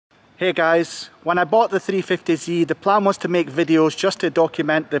Hey guys, when I bought the 350Z, the plan was to make videos just to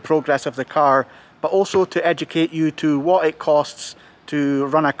document the progress of the car, but also to educate you to what it costs to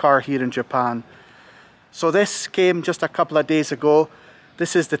run a car here in Japan. So this came just a couple of days ago.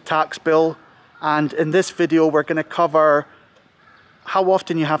 This is the tax bill, and in this video we're going to cover how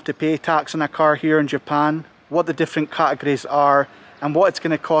often you have to pay tax on a car here in Japan, what the different categories are, and what it's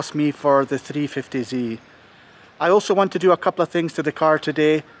going to cost me for the 350Z. I also want to do a couple of things to the car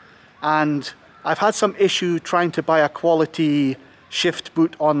today. And I've had some issue trying to buy a quality shift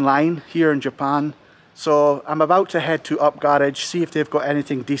boot online here in Japan. So I'm about to head to Up Garage, see if they've got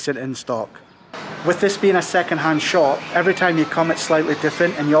anything decent in stock. With this being a second-hand shop, every time you come it's slightly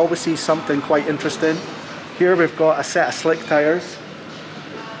different and you always see something quite interesting. Here we've got a set of slick tyres,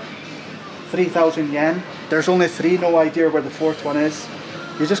 3,000 yen. There's only three, no idea where the fourth one is.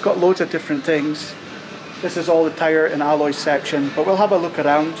 You just got loads of different things. This is all the tyre and alloy section, but we'll have a look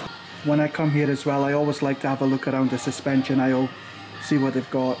around. When I come here as well, I always like to have a look around the suspension aisle, see what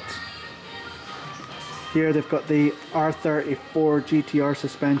they've got. Here they've got the R34 GTR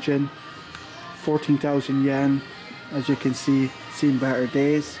suspension, 14,000 yen. As you can see, seen better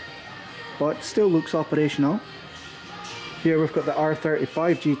days, but still looks operational. Here we've got the R35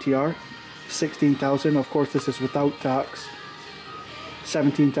 GTR, 16,000. Of course this is without tax,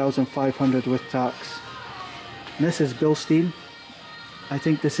 17,500 with tax. And this is Bilstein. I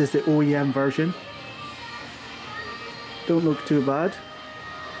think this is the OEM version. Don't look too bad.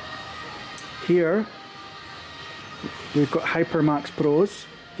 Here we've got Hypermax Pros.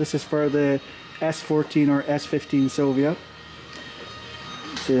 This is for the S14 or S15 Sylvia.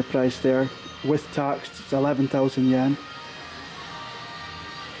 See the price there. With tax, it's 11,000 yen.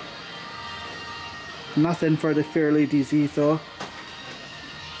 Nothing for the Fairlady Z though.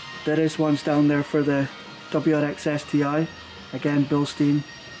 There is ones down there for the WRX STI. Again, Bilstein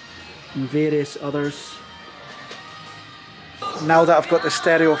and various others. Now that I've got the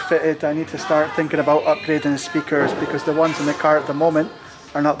stereo fitted, I need to start thinking about upgrading the speakers because the ones in the car at the moment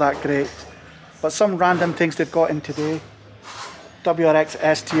are not that great. But some random things they've got in today. WRX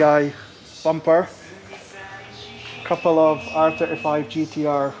STI bumper. Couple of R35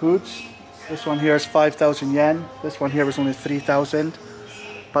 GTR hoods. This one here is 5,000 yen. This one here was only 3,000.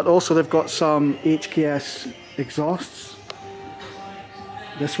 But also they've got some HKS exhausts.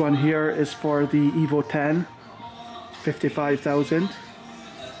 This one here is for the Evo 10, 55,000.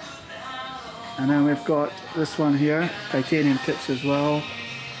 And then we've got this one here, titanium tips as well.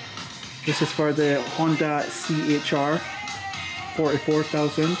 This is for the Honda CHR,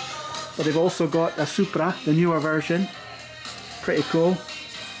 44,000. But they've also got a Supra, the newer version, pretty cool.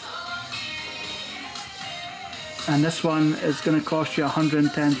 And this one is going to cost you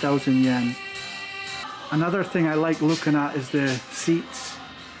 110,000 yen. Another thing I like looking at is the seats.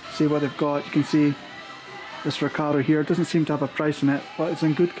 See what they've got. You can see this Recaro here doesn't seem to have a price on it, but it's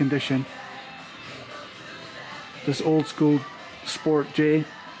in good condition. This old school Sport J,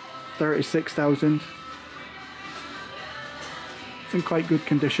 36,000. It's in quite good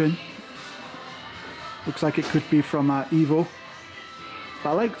condition. Looks like it could be from Evo. But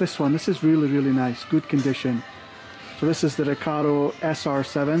I like this one. This is really, really nice. Good condition. So this is the Recaro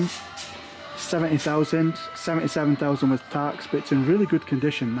SR7. 70,000, 77,000 with tax, but it's in really good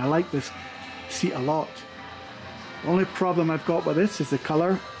condition. I like this seat a lot. The only problem I've got with this is the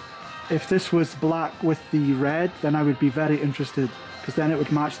colour. If this was black with the red, then I would be very interested, because then it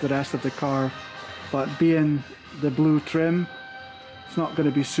would match the rest of the car. But being the blue trim, it's not going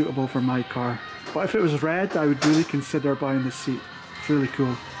to be suitable for my car. But if it was red, I would really consider buying this seat. It's really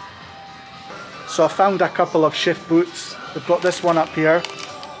cool. So I found a couple of shift boots. We've got this one up here,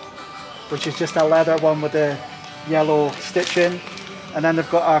 which is just a leather one with a yellow stitching, and then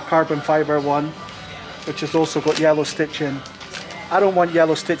they've got a carbon fibre one which has also got yellow stitching. I don't want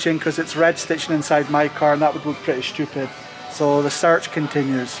yellow stitching because it's red stitching inside my car and that would look pretty stupid, so the search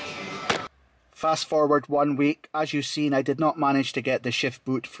continues. Fast forward 1 week, as you've seen I did not manage to get the shift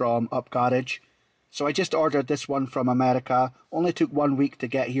boot from Up Garage, so I just ordered this one from America. Only took 1 week to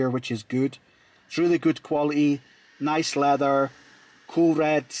get here, which is good. It's really good quality, nice leather, cool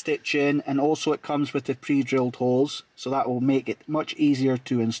red stitching, and also it comes with the pre-drilled holes, so that will make it much easier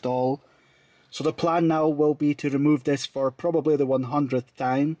to install. So the plan now will be to remove this for probably the 100th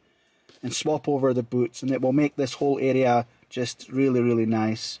time and swap over the boots, and it will make this whole area just really, really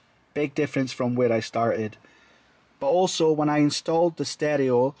nice. Big difference from where I started. But also when I installed the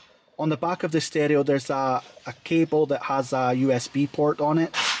stereo, on the back of the stereo there's a cable that has a USB port on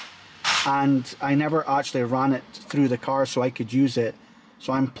it, and I never actually ran it through the car so I could use it.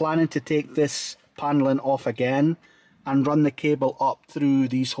 So I'm planning to take this paneling off again and run the cable up through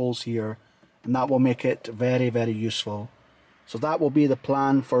these holes here, and that will make it very, very useful. So that will be the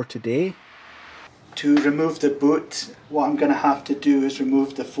plan for today. To remove the boot, what I'm going to have to do is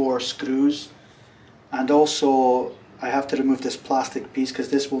remove the 4 screws, and also I have to remove this plastic piece because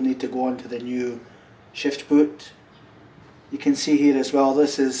this will need to go onto the new shift boot. You can see here as well,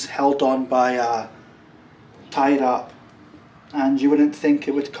 this is held on by a tie wrap, and you wouldn't think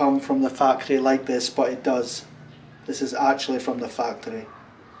it would come from the factory like this, but it does. This is actually from the factory.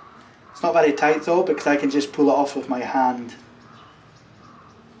 It's not very tight though, because I can just pull it off with my hand.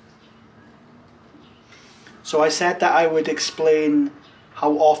 So I said that I would explain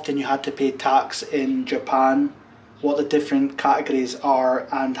how often you had to pay tax in Japan, what the different categories are,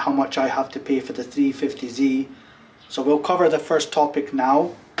 and how much I have to pay for the 350Z. So we'll cover the first topic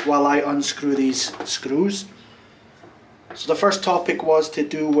now while I unscrew these screws. So the first topic was to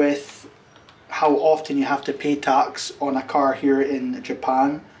do with how often you have to pay tax on a car here in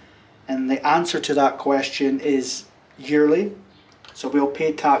Japan. And the answer to that question is yearly. So we'll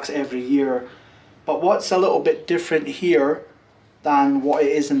pay tax every year. But what's a little bit different here than what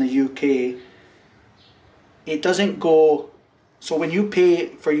it is in the UK, it doesn't go, so when you pay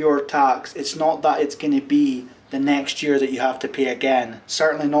for your tax, it's not that it's going to be the next year that you have to pay again.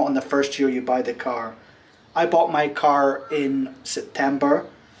 Certainly not in the first year you buy the car. I bought my car in September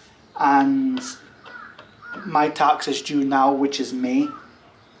and my tax is due now, which is May,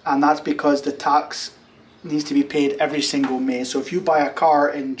 and that's because the tax needs to be paid every single May. So if you buy a car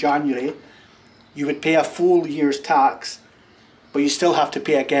in January, you would pay a full year's tax, but you still have to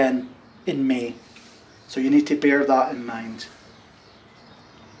pay again in May. So you need to bear that in mind.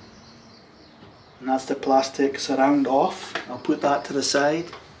 And that's the plastic surround off. I'll put that to the side.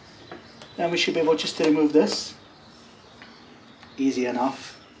 Then we should be able just to remove this. Easy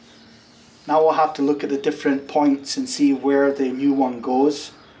enough. Now we'll have to look at the different points and see where the new one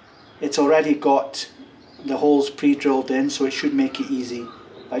goes. It's already got the holes pre-drilled in, so it should make it easy.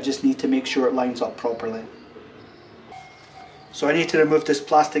 I just need to make sure it lines up properly. So I need to remove this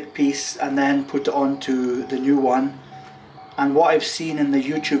plastic piece and then put it onto the new one. And what I've seen in the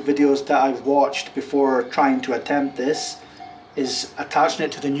YouTube videos that I've watched before trying to attempt this is attaching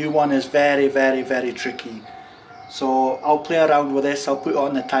it to the new one is very, very, very tricky. So I'll play around with this, I'll put it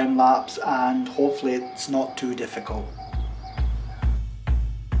on the time lapse, and hopefully it's not too difficult.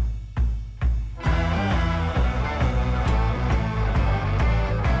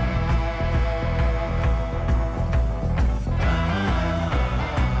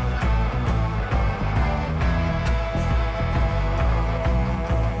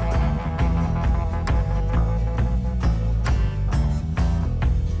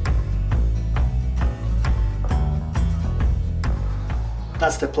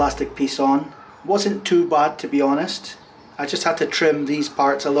 That's the plastic piece on. Wasn't too bad, to be honest. I just had to trim these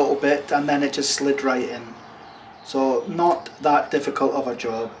parts a little bit and then it just slid right in. So not that difficult of a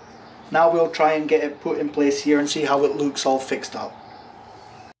job. Now we'll try and get it put in place here and see how it looks all fixed up.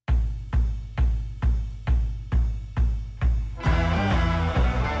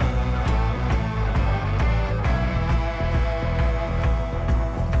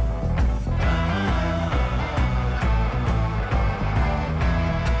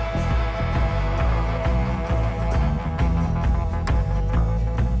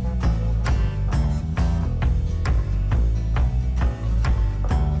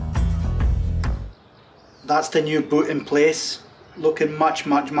 That's the new boot in place, looking much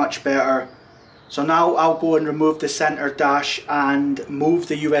better. So now I'll go and remove the center dash and move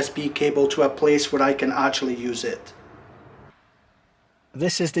the USB cable to a place where I can actually use it.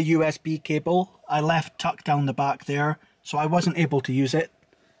 This is the USB cable I left tucked down the back there, so I wasn't able to use it.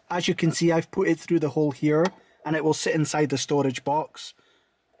 As you can see, I've put it through the hole here and it will sit inside the storage box.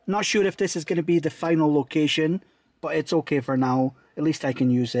 Not sure if this is going to be the final location, but it's okay for now. At least I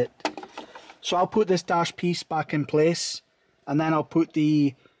can use it. So I'll put this dash piece back in place, and then I'll put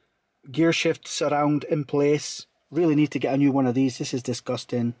the gear shift surround in place. Really need to get a new one of these, this is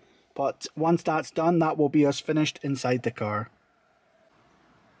disgusting. But once that's done, that will be us finished inside the car.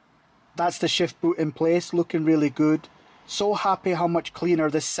 That's the shift boot in place, looking really good. So happy how much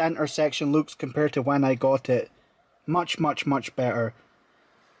cleaner this center section looks compared to when I got it. Much better.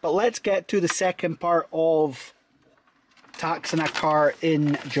 But let's get to the second part of taxing a car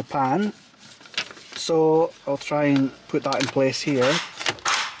in Japan. So I'll try and put that in place here.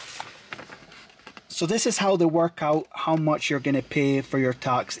 So this is how they work out how much you're going to pay for your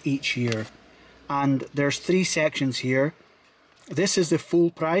tax each year. And there's 3 sections here. This is the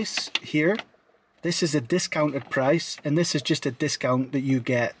full price here. This is a discounted price, and this is just a discount that you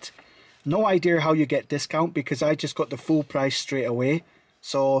get. No idea how you get discount because I just got the full price straight away.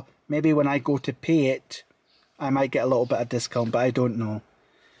 So maybe when I go to pay it, I might get a little bit of discount, but I don't know.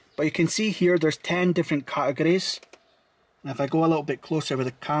 But you can see here there's 10 different categories. And if I go a little bit closer with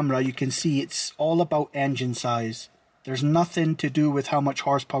the camera, you can see it's all about engine size. There's nothing to do with how much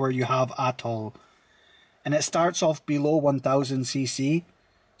horsepower you have at all. And it starts off below 1000cc.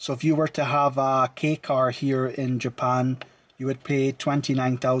 So if you were to have a K car here in Japan, you would pay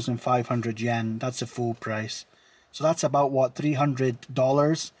 29,500 yen. That's the full price. So that's about what,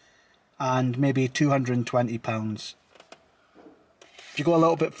 $300 and maybe £220. If you go a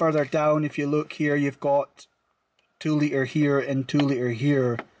little bit further down, if you look here, you've got 2 litre here and 2 litre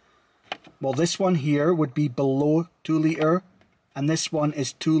here. Well, this one here would be below 2 litre, and this one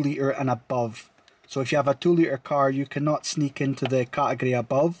is 2 litre and above. So if you have a 2 litre car, you cannot sneak into the category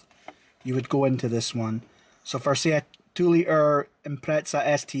above. You would go into this one. So for say a 2 litre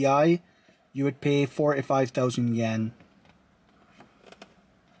Impreza STI, you would pay 45,000 yen.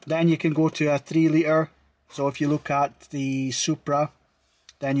 Then you can go to a 3 litre. So if you look at the Supra,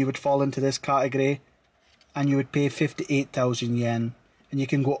 then you would fall into this category and you would pay 58,000 yen. And you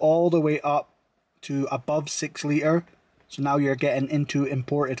can go all the way up to above 6 litre. So now you're getting into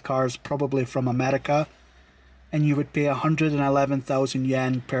imported cars, probably from America. And you would pay 111,000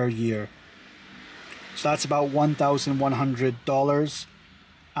 yen per year. So that's about $1,100.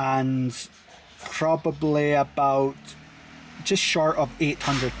 And probably about just short of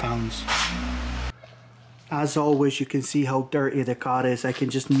 £800. As always, you can see how dirty the car is. I can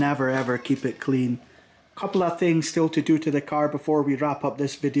just never ever keep it clean. Couple of things still to do to the car before we wrap up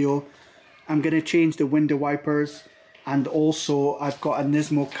this video. I'm going to change the window wipers, and also I've got a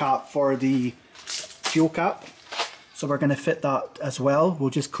Nismo cap for the fuel cap, so we're going to fit that as well.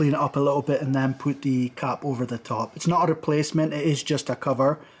 We'll just clean it up a little bit and then put the cap over the top. It's not a replacement, it is just a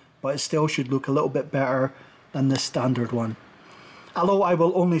cover, but it still should look a little bit better than the standard one. Although I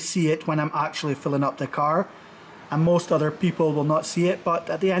will only see it when I'm actually filling up the car, and most other people will not see it, but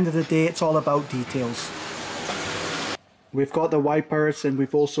at the end of the day it's all about details. We've got the wipers and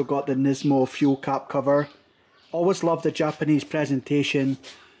we've also got the Nismo fuel cap cover. Always love the Japanese presentation,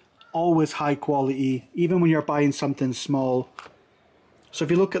 always high quality, even when you're buying something small. So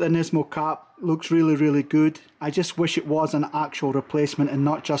if you look at the Nismo cap, looks really, really good. I just wish it was an actual replacement and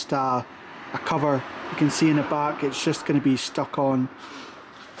not just a cover. You can see in the back it's just going to be stuck on.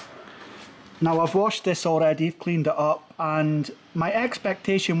 Now I've washed this already, cleaned it up, and my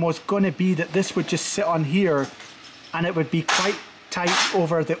expectation was going to be that this would just sit on here and it would be quite tight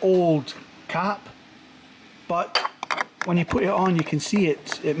over the old cap. But when you put it on, you can see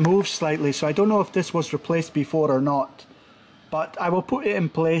it moves slightly, so I don't know if this was replaced before or not. But I will put it in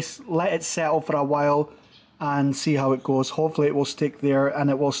place, let it settle for a while and see how it goes. Hopefully it will stick there and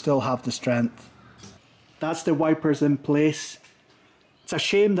it will still have the strength. That's the wipers in place. It's a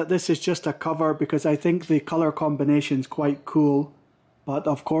shame that this is just a cover because I think the colour combination is quite cool. But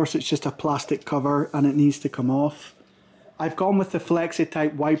of course it's just a plastic cover and it needs to come off. I've gone with the flexi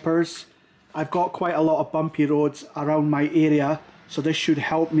type wipers. I've got quite a lot of bumpy roads around my area, so this should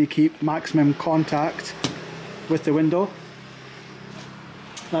help me keep maximum contact with the window.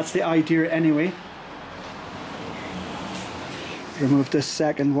 That's the idea anyway. Remove this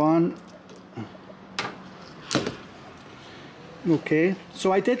second one. Okay,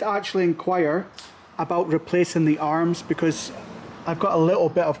 so I did actually inquire about replacing the arms because I've got a little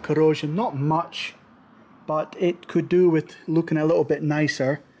bit of corrosion, not much, but it could do with looking a little bit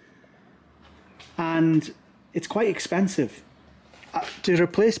nicer. And it's quite expensive. To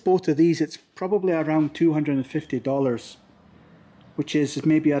replace both of these, it's probably around $250, which is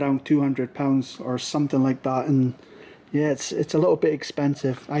maybe around £200 or something like that. And yeah, it's a little bit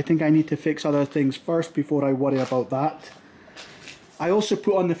expensive. I think I need to fix other things first before I worry about that. I also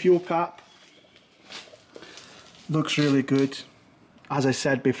put on the fuel cap. Looks really good. As I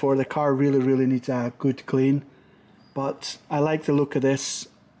said before, the car really needs a good clean, but I like the look of this,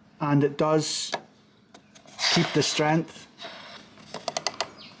 and it does keep the strength.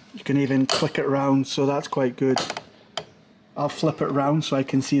 You can even click it round, so that's quite good. I'll flip it round so I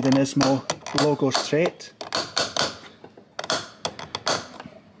can see the Nismo logo straight.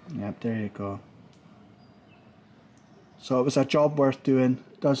 Yep, there you go. So it was a job worth doing.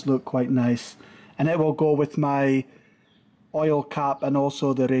 It does look quite nice, and it will go with my oil cap and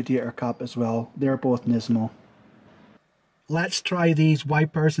also the radiator cap as well. They're both Nismo. Let's try these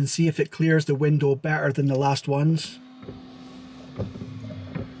wipers and see if it clears the window better than the last ones.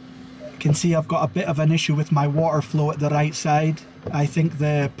 You can see I've got a bit of an issue with my water flow at the right side. I think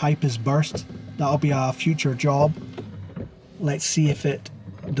the pipe is burst. That'll be a future job. Let's see if it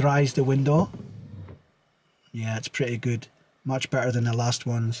dries the window. Yeah, it's pretty good. Much better than the last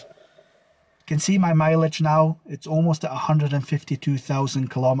ones. You can see my mileage now. It's almost at 152,000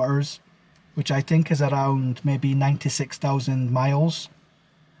 kilometers, which I think is around maybe 96,000 miles.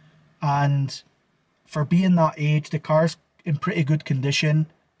 And for being that age, the car's in pretty good condition.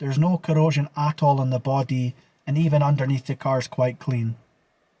 There's no corrosion at all on the body, and even underneath the car is quite clean.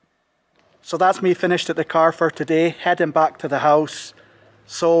 So that's me finished at the car for today, heading back to the house.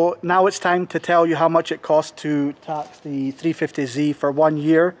 So now it's time to tell you how much it costs to tax the 350Z for 1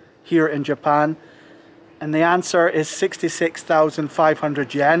 year here in Japan. And the answer is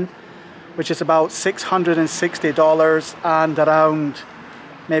 66,500 yen, which is about $660 and around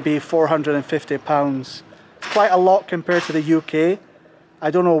maybe £450. Quite a lot compared to the UK. I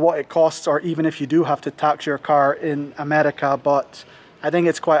don't know what it costs, or even if you do have to tax your car in America, but I think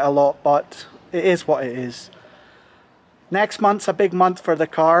it's quite a lot, but it is what it is. Next month's a big month for the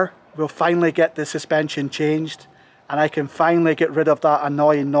car. We'll finally get the suspension changed, and I can finally get rid of that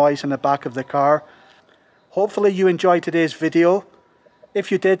annoying noise in the back of the car. Hopefully you enjoyed today's video.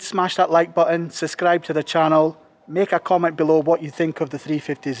 If you did, smash that like button, subscribe to the channel, make a comment below what you think of the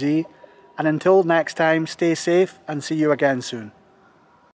 350Z, and until next time, stay safe and see you again soon.